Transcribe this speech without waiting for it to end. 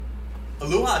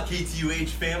Aloha KTUH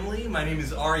family, my name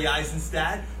is Ari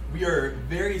Eisenstadt. We are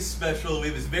very special, we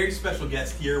have this very special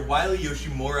guest here, Wiley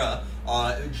Yoshimura,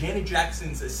 Janet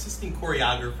Jackson's assistant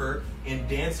choreographer and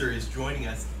dancer is joining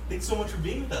us. Thanks so much for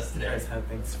being with us today. Guys,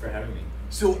 thanks for having me.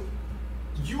 So,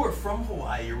 you are from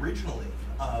Hawaii originally.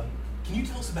 Can you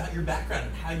tell us about your background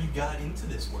and how you got into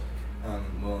this work?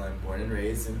 Well, I'm born and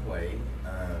raised in Hawaii.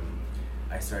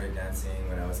 I started dancing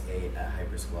when I was 8 at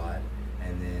Hyper Squad,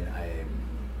 and then I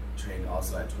trained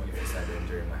also at 24/7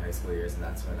 during my high school years, and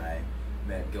that's when I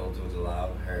met Gil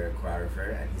Dudelau, her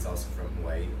choreographer, and he's also from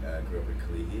Hawaii, grew up in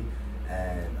Kalihi,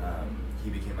 and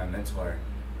he became my mentor.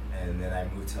 And then I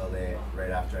moved to LA right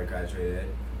after I graduated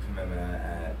from Kamehameha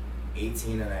at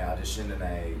 18, and I auditioned, and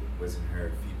I was in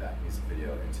her feedback music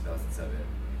video in 2007.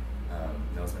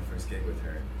 That was my first gig with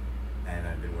her, and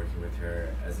I've been working with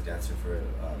her as a dancer for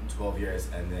 12 years,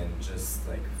 and then just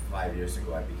like 5 years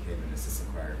ago I became an assistant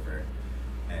choreographer.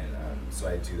 And so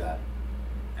I do that,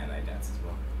 and I dance as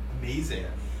well. Amazing.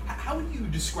 How would you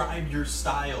describe your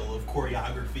style of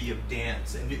choreography of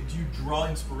dance? And do you draw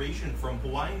inspiration from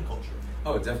Hawaiian culture?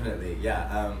 Oh, definitely,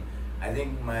 yeah. I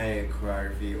think my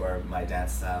choreography or my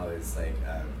dance style is like,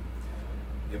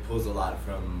 it pulls a lot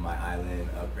from my island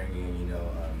upbringing, you know.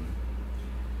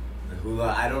 The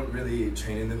hula, I don't really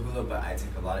train in the hula, but I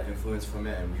take a lot of influence from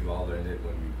it, and we've all learned it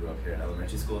when we grew up here in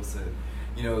elementary school. So,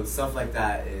 you know, stuff like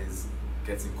that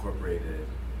gets incorporated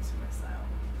into my style.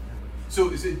 So,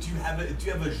 do you have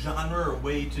a genre or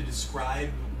way to describe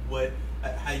what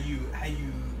how you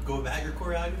go about your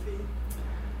choreography?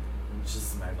 It's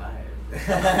just my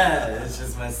vibe. It's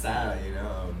just my style, you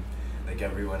know. Like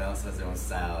everyone else has their own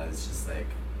style. It's just like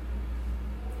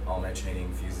all my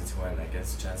training fused into one. I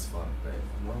guess jazz funk, but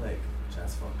more like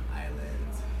jazz funk island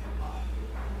hip hop.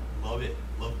 Love it.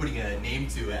 Love putting a name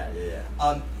to it.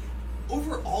 Yeah.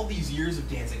 Over all these years of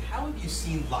dancing, how have you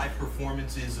seen live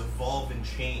performances evolve and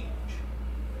change?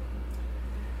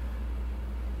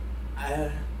 I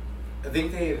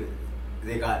think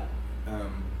they got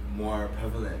more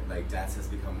prevalent. Like dance has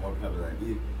become more prevalent.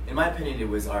 In my opinion, it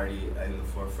was already in the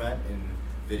forefront in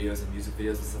videos and music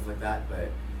videos and stuff like that.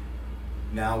 But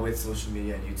now with social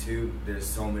media and YouTube, there's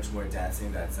so much more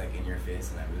dancing that's like in your face,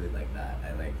 and I really like that.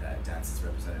 I like that dance is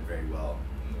represented very well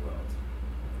in the world.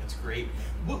 That's great.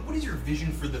 What is your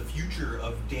vision for the future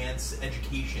of dance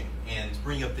education and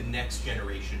bringing up the next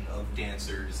generation of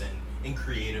dancers and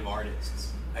creative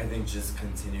artists? I think just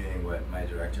continuing what my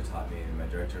director taught me, and my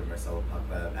director Marcelo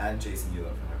Pacleb and Jason Yulo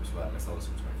from Hyper Squad, Marcelo's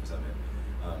from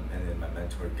 24/7, and then my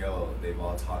mentor Gil, they've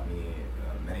all taught me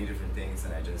many different things,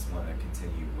 and I just want to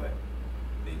continue what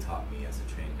they taught me as a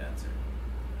trained dancer.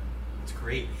 That's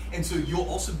great. And so you'll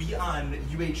also be on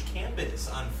UH campus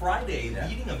on Friday Yeah.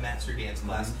 leading a master dance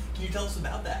class. Mm-hmm. Can you tell us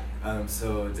about that?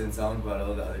 So Denzel and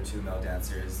Guado, the other two male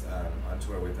dancers on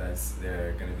tour with us,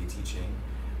 they're going to be teaching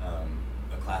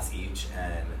a class each,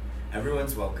 and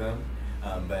everyone's welcome,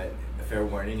 but a fair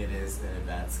warning, it is an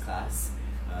advanced class,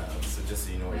 so just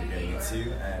so you know what you're getting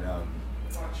into. And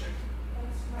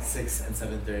 6 and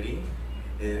 7:30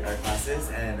 are classes,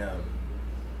 and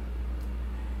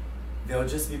they'll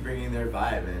just be bringing their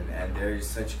vibe, and they're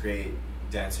such great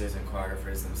dancers and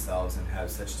choreographers themselves, and have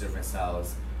such different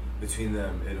styles between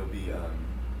them. It'll be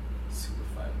super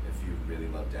fun. If you really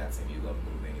love dancing, you love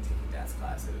moving and taking dance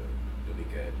class, it'll be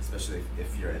good. Especially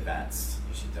if you're advanced,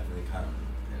 you should definitely come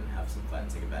and have some fun,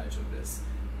 take advantage of this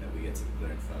that we get to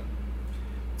learn from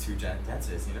two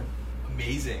dancers, you know?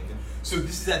 Amazing. So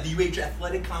this is at the UH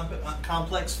Athletic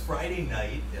Complex Friday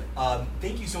night. Yep.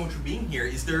 Thank you so much for being here.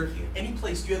 Is there any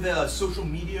place, do you have a social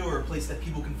media or a place that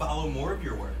people can follow more of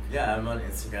your work? Yeah, I'm on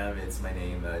Instagram. It's my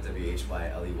name,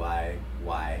 WHYLEYY,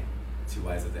 2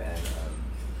 Y's at the end,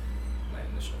 my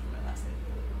initial for my last name.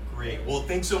 Great. Well,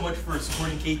 thanks so much for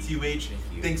supporting KTUH. Thank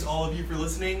you. Thanks all of you for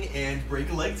listening, and break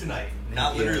a leg tonight.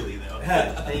 Not you. literally, though.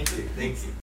 Thank you. Thank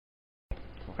you.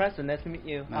 Professor, nice to meet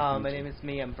you. Nice to meet My you. name is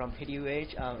Me. I'm from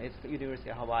KTUH. It's the University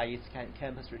of Hawaii's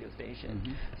campus radio station.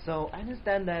 Mhm. So I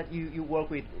understand that you work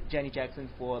with Janet Jackson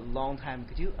for a long time.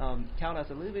 Could you tell us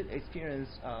a little bit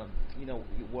experience? You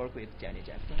work with Janet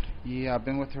Jackson. Yeah, I've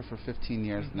been with her for 15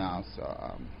 years Mhm. now, so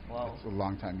Wow. it's a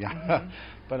long time. Yeah, Mhm.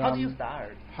 but How did you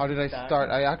start? How did I start?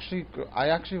 I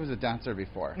actually was a dancer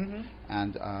before, Mhm.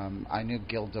 and I knew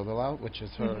Gil Dudelau, which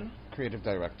is her Mhm. creative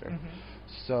director. Mhm.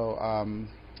 So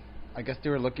I guess they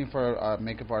were looking for a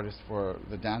makeup artist for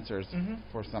the dancers Mhm.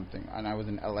 for something, and I was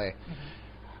in LA. Mhm.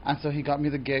 And so he got me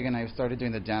the gig, and I started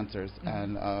doing the dancers. Mhm.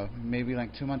 And maybe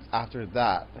like 2 months after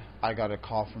that, I got a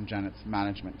call from Janet's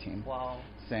management team Wow.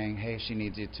 saying, "Hey, she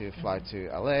needs you to fly Mhm. to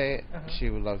LA. Uh-huh. She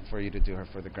would love for you to do her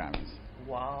for the Grammys."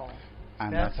 Wow.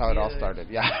 And That's that's how it all huge. started.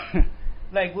 Yeah.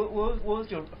 Like, what was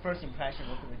your first impression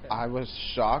working with them? I was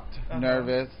shocked, Uh-huh.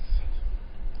 nervous,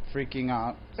 freaking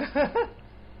out,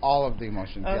 all of the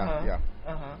emotions. Uh-huh. Yeah,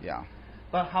 Uh-huh. yeah.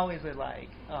 But how is it like?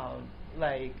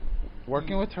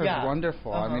 Working with her Yeah. is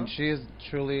wonderful. I mean, Uh-huh. she is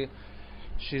truly,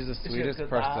 she's the she a sweetest good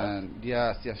person.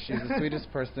 Yes, she's the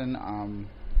sweetest person.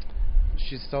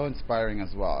 She's so inspiring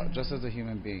as well, Mhm. just as a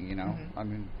human being. You know, Mhm. I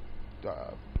mean,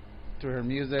 through her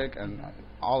music and Mhm.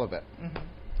 all of it. Mhm.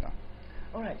 Yeah.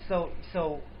 All right. So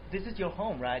this is your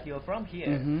home, right? You're from here.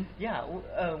 Mhm. Yeah.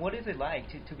 What is it like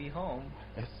to be home?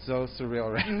 It's so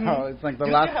surreal right Mhm. now. It's like the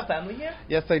do last. you have family here?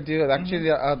 Yes, I do. Actually,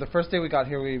 Mhm. the first day we got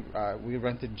here, we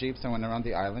rented jeeps and went around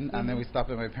the island, and then Mhm. we stopped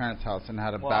at my parents' house and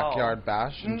had a Wow. backyard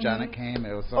bash. And Mhm. Janet came.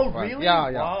 It was so Oh, fun. really? Yeah,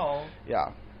 yeah, Wow.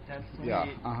 yeah, That's sweet.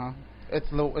 yeah.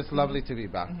 It's lovely to be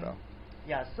back Mhm. though.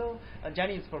 Yeah. So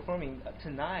Jenny is performing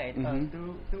tonight Mhm.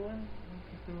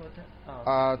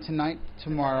 Tonight,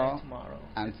 tomorrow, tomorrow,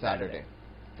 and Saturday.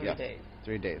 3 Yes, days.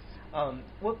 3 days.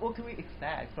 What can we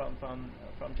expect from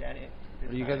Janet?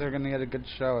 this You guys time? are gonna get a good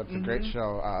show. It's a great Mhm.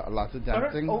 show. Lots of But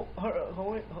dancing.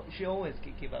 she always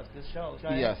give us good shows,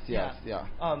 right? Yes, yes, yeah.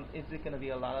 Is it gonna be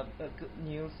a lot of good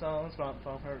new songs from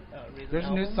her recent There's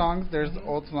new album? songs. There's Mhm.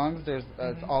 old songs. There's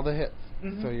it's Mhm. all the hits.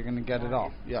 Mhm. So you're gonna get it all.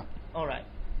 Nice. Yeah. All right.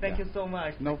 Thank Yeah. you so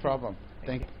much. No problem.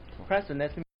 Thank you. Preston,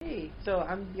 nice to meet Hey, so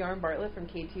I'm Bjorn Bartlett from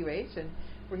KTUH, and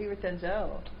we're here with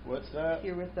Denzel, What's that?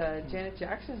 here with Janet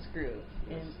Jackson's group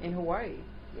in Hawaii.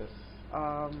 Yes.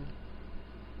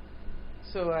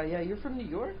 Yeah, you're from New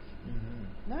York.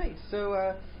 Mm-hmm. Nice.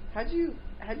 So how'd you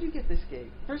get this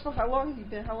gig? First of all, how long have you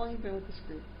been with this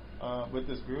group? With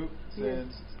this group Yeah.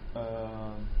 since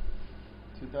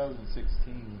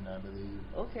 2016, I believe.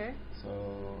 Okay,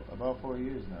 So about 4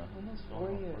 years now. almost Going 4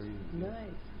 on years. 4 years. Yeah.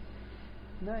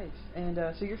 Nice. And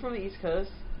so you're from the East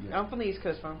Coast. Yeah. I'm from the East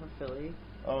Coast. But I'm from Philly.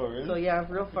 Oh, really? So yeah,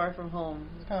 real far from home.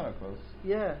 It's kind of close.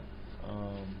 Yeah.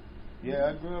 Yeah,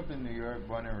 I grew up in New York,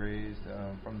 born and raised,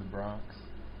 from the Bronx.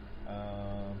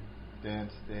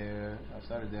 Danced there. I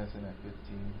started dancing at 15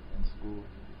 in school.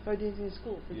 So I did in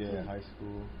school. 15. Yeah, high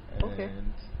school. And Okay.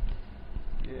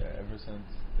 yeah, ever since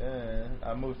then,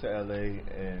 I moved to LA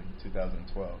in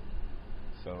 2012.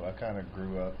 So I kind of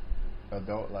grew up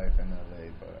adult life in LA,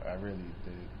 but I really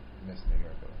did miss New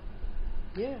York a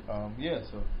lot. Yeah.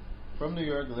 So from New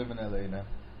York, live in LA now.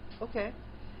 Okay.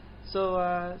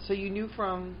 So so you knew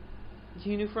from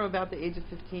about the age of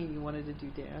 15 you wanted to do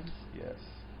dance. Yes.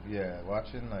 Yeah,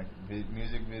 watching like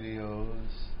music videos,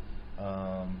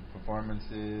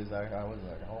 performances. I was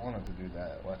like, I wanted to do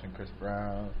that. Watching Chris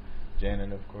Brown,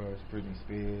 Janet, of course, Britney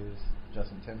Spears,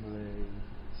 Justin Timberlake,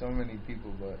 so many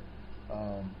people. But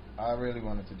I really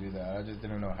wanted to do that. I just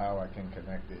didn't know how I can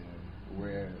connect it and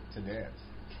where to dance.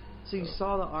 So you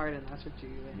saw the art and that's what you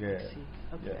went Yeah. to see.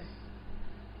 Okay. Yes.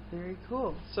 Very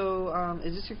cool. So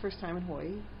is this your first time in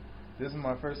Hawaii? This is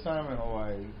my first time in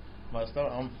Hawaii.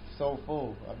 I'm so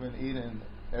full. I've been eating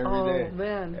every day, Oh,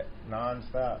 man.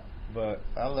 non-stop. But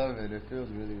I love it. It feels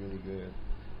really, really good.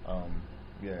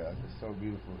 Yeah, it's so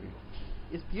beautiful here.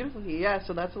 It's beautiful here. Yeah,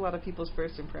 so that's a lot of people's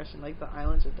first impression. Like the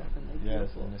islands are definitely Yes,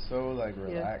 beautiful. and it's so like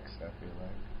relaxed. I feel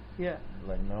like Yeah.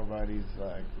 nobody's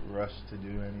like rushed to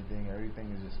do anything.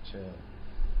 Everything is just chill.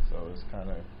 So it's kind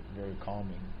of very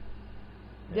calming.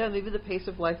 Yeah, maybe the pace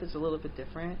of life is a little bit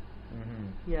different.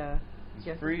 Mm-hmm. Yeah. It's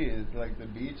Yeah. free. It's like the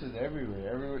beach is everywhere.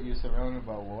 Everywhere you're surrounded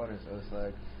by water. So it's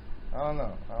like, I don't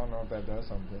know if that does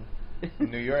something.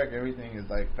 In New York, everything is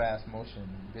like fast motion,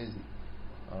 busy.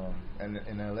 And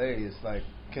in LA, it's like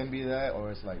can be that,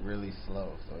 or it's like really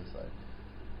slow. So it's like,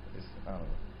 I don't know.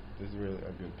 It's really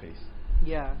a good pace.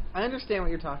 Yeah, I understand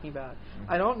what you're talking about. Mhm.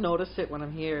 I don't notice it when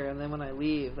I'm here, and then when I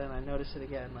leave, then I notice it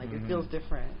again. Like it feels Mhm.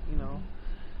 different, you know.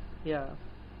 Yeah.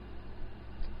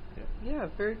 Yeah. Yeah,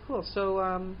 very cool. So,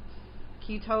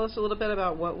 can you tell us a little bit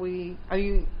about what we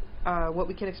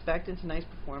can expect in tonight's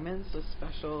performance? A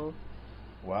special.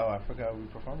 Wow, I forgot we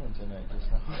performing tonight just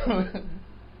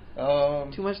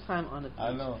now. Too much time on it.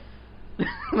 I know.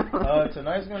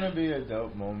 Tonight's gonna be a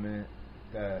dope moment.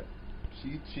 That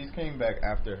she's came back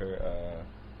after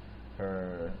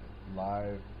her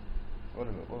live. What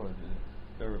was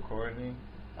it? The recording.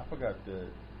 I forgot the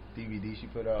DVD she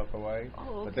put out for Hawaii.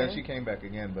 Oh, But then okay. she came back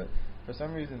again. But for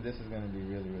some reason, this is gonna be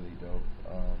really, really dope.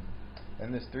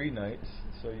 And there's 3 nights,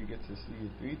 so you get to see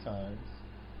it 3 times.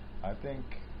 I think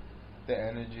the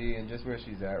energy and just where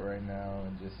she's at right now,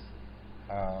 and just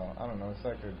how I don't know, it's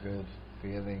like a good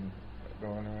feeling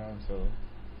going around. So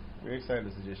we're excited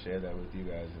to just share that with you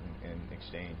guys and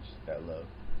exchange that love.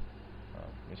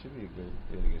 It should be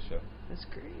a really good show. That's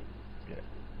great. Yeah.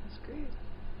 That's great.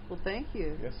 Well, thank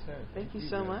you. Yes, sir. Thank you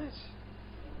so guys. much.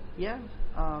 Yeah.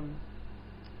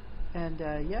 And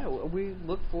yeah, we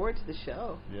look forward to the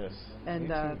show. Yes. And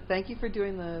me too. thank you for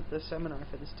doing the seminar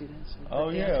for the students. and the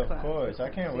Oh dance yeah, of class. course. I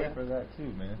can't wait Yeah. for that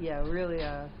too, man. Yeah, really.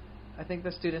 I think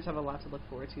the students have a lot to look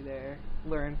forward to there.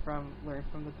 Learn from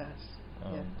the best.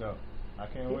 Yeah. Dope. I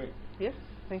can't Yeah. wait. Yeah.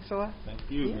 Thanks a lot. Thank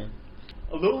you, Yeah. man.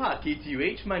 Aloha,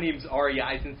 KTUH. My name is Ari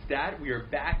Eisenstadt. We are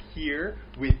back here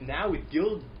with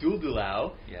Gil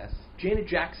Duldulau, Yes. Janet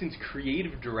Jackson's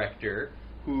creative director,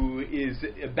 who is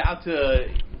about to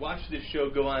watch this show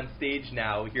go on stage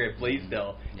now here at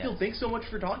Blaisdell. Yes. Gil, thanks so much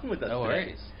for talking with us No today.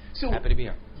 worries. So, Happy to be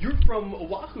here. you're from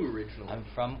Oahu originally. I'm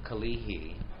from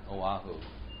Kalihi, Oahu.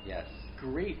 Yes.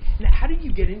 Great. Now, how did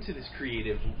you get into this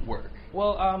creative work?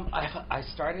 Well, I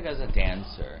started as a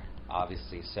dancer,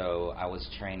 obviously. So I was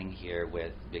training here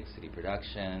with Big City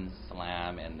Productions,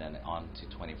 Slam, and then on to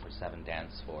 24/7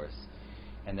 Dance Force.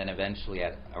 And then eventually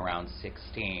at around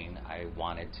 16, I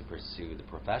wanted to pursue the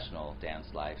professional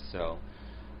dance life. So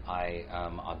I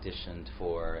auditioned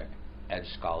for Edge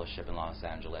Scholarship in Los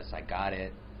Angeles. I got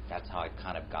it. That's how I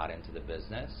kind of got into the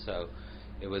business. So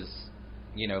it was,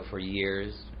 for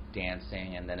years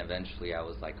dancing, and then eventually I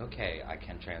was like, okay, I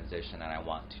can transition, and I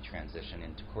want to transition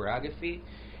into choreography.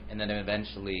 And then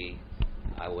eventually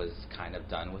I was kind of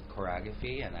done with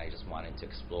choreography, and I just wanted to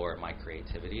explore my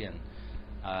creativity. And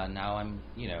now I'm,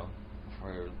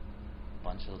 for a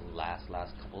bunch of the last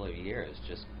couple of years,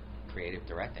 just creative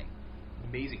directing.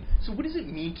 Amazing. So what does it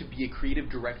mean to be a creative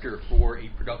director for a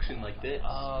production like this?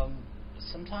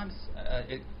 Sometimes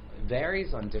it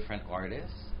varies on different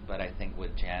artists, but I think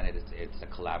with Janet, it's a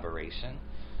collaboration.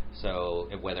 So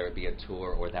whether it be a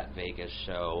tour or that Vegas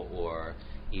show or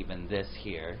even this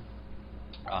here,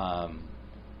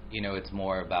 it's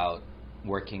more about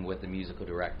working with the musical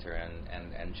director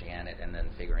and Janet, and then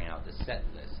figuring out the set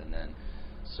list, and then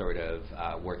sort of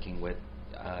working with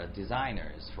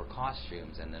designers for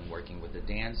costumes, and then working with the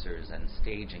dancers and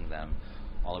staging them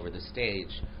all over the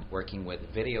stage, working with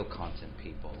video content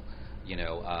people,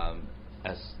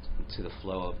 as to the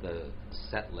flow of the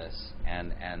set list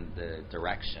and the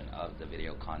direction of the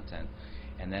video content.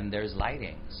 And then there's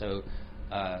lighting. So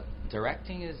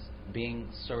directing is being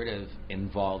sort of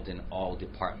involved in all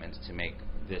departments to make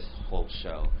this whole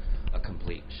show a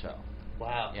complete show.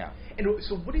 Wow. Yeah. And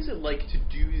so what is it like to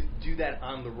do that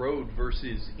on the road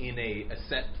versus in a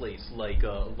set place like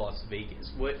Las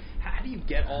Vegas? How do you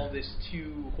get all this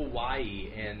to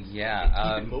Hawaii and keep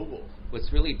it mobile?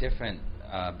 What's really different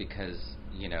because,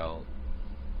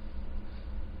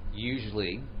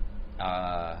 usually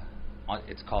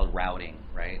it's called routing,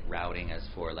 right? Routing as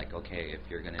for like, okay, if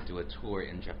you're going to do a tour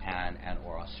in Japan and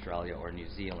or Australia or New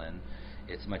Zealand,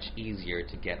 it's much easier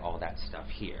to get all that stuff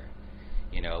here.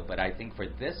 But I think for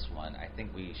this one, I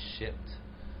think we shipped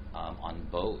on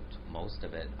boat most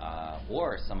of it,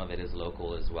 or some of it is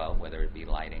local as well, whether it be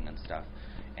lighting and stuff,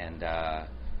 and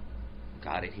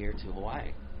got it here to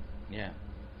Hawaii. Yeah.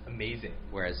 Amazing.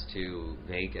 Whereas to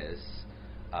Vegas,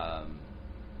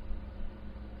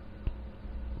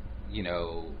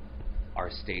 our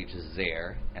stage is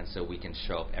there, and so we can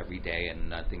show up every day and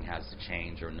nothing has to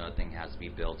change or nothing has to be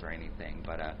built or anything.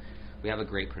 But we have a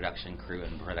great production crew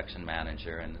and production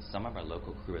manager, and some of our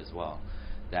local crew as well,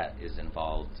 that is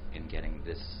involved in getting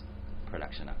this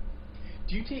production up.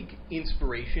 Do you take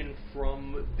inspiration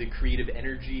from the creative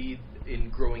energy in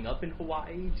growing up in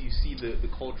Hawaii? Do you see the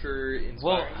culture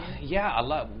inspiring you? Yeah, a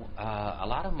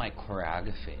lot of my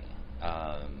choreography,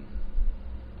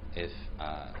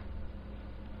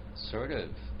 sort of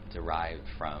derived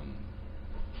from,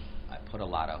 I put a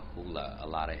lot of hula, a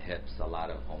lot of hips, a lot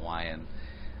of Hawaiian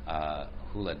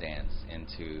hula dance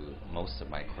into most of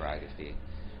my choreography.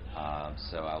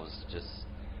 So I was just,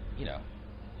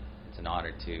 it's an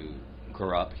honor to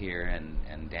grow up here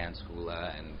and dance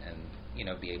hula and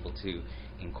be able to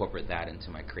incorporate that into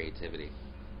my creativity.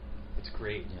 It's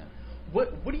great. Yeah.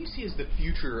 What do you see as the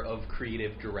future of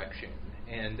creative direction?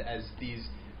 And as these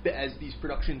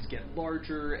productions get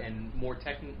larger and more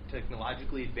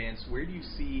technologically advanced, where do you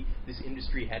see this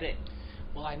industry heading?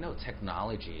 Well, I know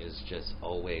technology is just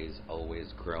always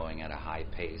growing at a high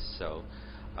pace. So,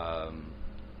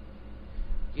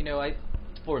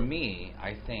 for me,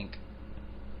 I think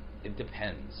it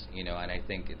depends, and I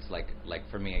think it's like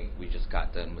for me, we just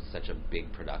got done with such a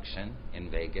big production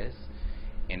in Vegas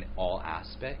in all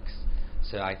aspects.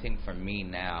 So I think for me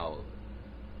now,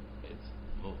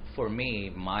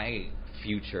 my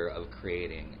future of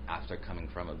creating after coming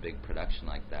from a big production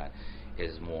like that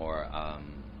is more, I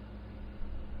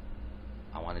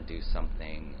want to do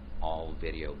something all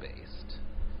video based,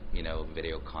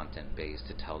 video content based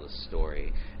to tell the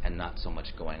story, and not so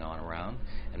much going on around,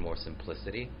 and more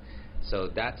simplicity. So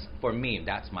that's, for me,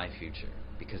 that's my future,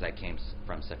 because I came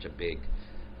from such a big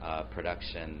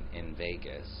production in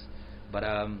Vegas. But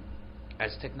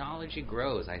as technology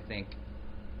grows, I think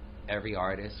every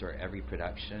artist or every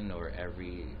production or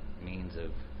every means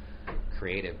of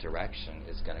creative direction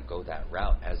is going to go that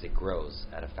route as it grows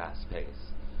at a fast pace.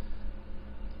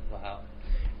 Wow.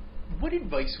 What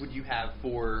advice would you have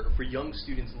for young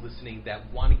students listening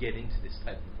that want to get into this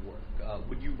type of work?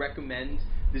 Would you recommend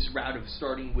this route of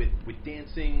starting with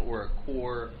dancing or a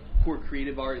core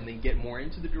creative art and then get more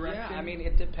into the direction? Yeah, I mean,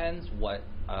 it depends what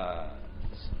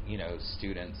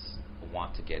students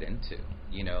want to get into.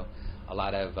 A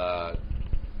lot of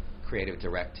creative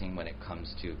directing when it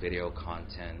comes to video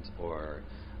content, or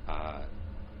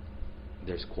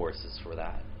there's courses for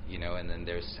that, and then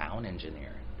there's sound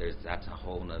engineer. That's a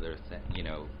whole nother thing,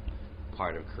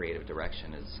 part of creative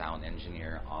direction is sound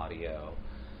engineer, audio,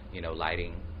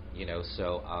 lighting,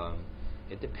 so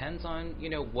it depends on,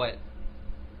 what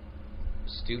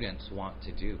students want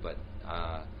to do, but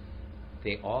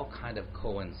they all kind of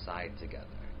coincide together.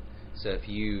 So if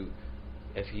you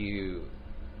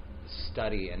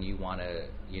study and you want to,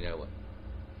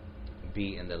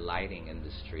 be in the lighting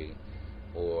industry,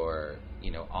 or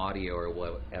audio or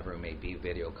whatever it may be,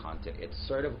 video content, it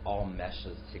sort of all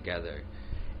meshes together,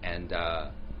 and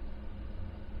I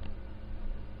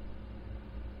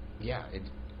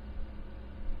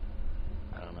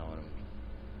don't know,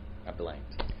 I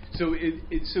blanked. So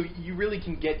so you really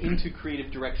can get into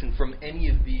creative direction from any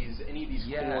of these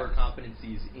core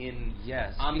competencies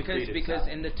on the creative because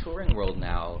side. In the touring world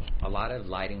now, a lot of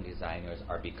lighting designers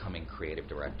are becoming creative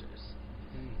directors.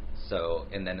 So,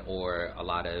 and then, or a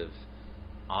lot of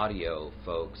audio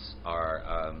folks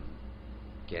are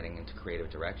getting into creative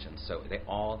direction. So they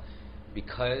all,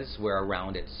 because we're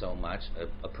around it so much,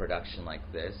 a production like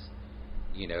this,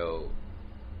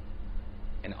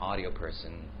 an audio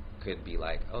person could be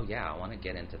like, oh yeah, I want to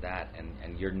get into that,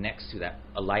 and you're next to that,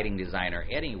 a lighting designer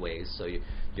anyways, so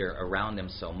you're around them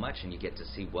so much and you get to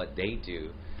see what they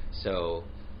do. So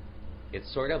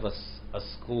it's sort of a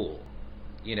school.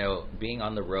 Being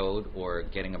on the road or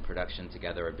getting a production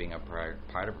together or being a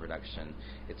part of production,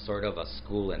 it's sort of a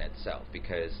school in itself,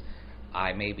 because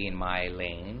I may be in my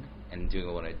lane and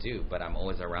doing what I do, but I'm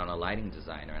always around a lighting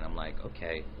designer, and I'm like,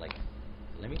 okay, like,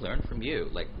 let me learn from you,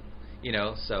 like,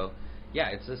 so yeah,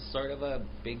 it's a sort of a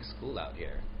big school out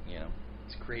here,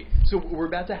 It's great. So we're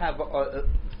about to have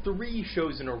 3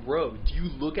 shows in a row. Do you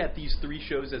look at these 3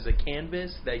 shows as a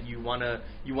canvas that you wanna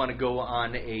go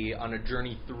on a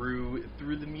journey through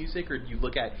the music, or do you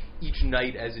look at each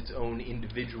night as its own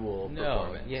individual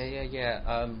performance?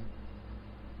 Yeah.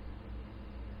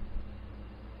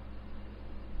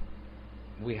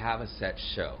 We have a set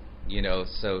show,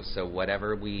 so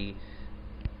whatever we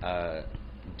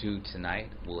do tonight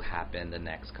will happen the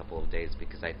next couple of days,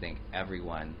 because I think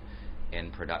everyone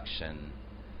in production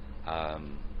that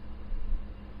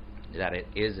it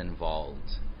is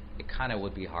involved, it kind of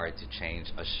would be hard to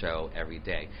change a show every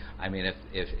day. I mean,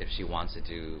 if she wants to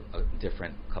do a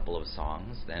different couple of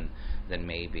songs, then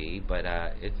maybe, but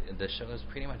the show is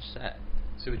pretty much set.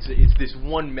 So it's this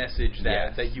one message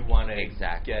that you want to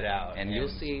get out, and you'll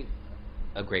see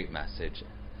a great message.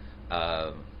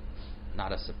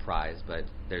 Not a surprise, but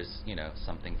there's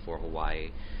something for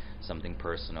Hawaii, something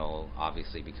personal,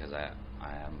 obviously, because I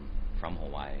am from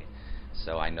Hawaii,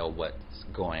 so I know what's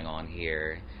going on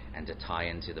here, and to tie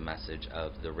into the message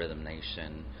of the Rhythm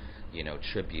Nation,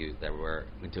 tribute that we're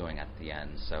doing at the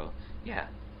end. So yeah,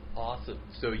 awesome.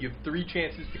 So you have 3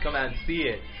 chances to come out and see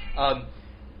it.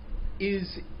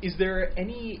 Is there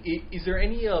any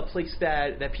place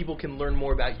that people can learn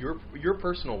more about your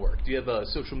personal work? Do you have a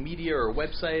social media or a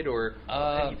website or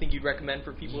anything you'd recommend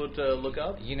for people to look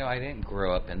up? I didn't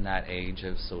grow up in that age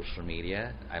of social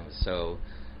media.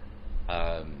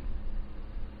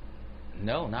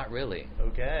 No, not really.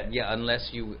 Okay. Yeah, unless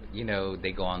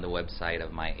they go on the website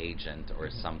of my agent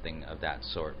or something of that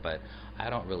sort. But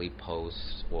I don't really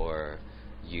post or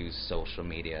use social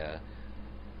media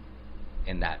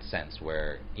in that sense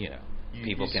where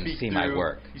people can see my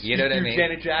work. You know what I mean?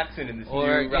 Janet Jackson in this new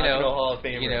Rock and Roll Hall of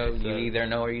Fame. You either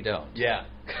know or you don't. Yeah.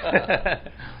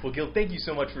 Well, Gil, thank you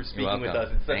so much for speaking with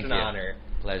us. It's such an honor.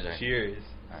 Pleasure. Cheers.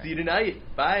 Right. See you tonight.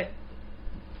 Bye.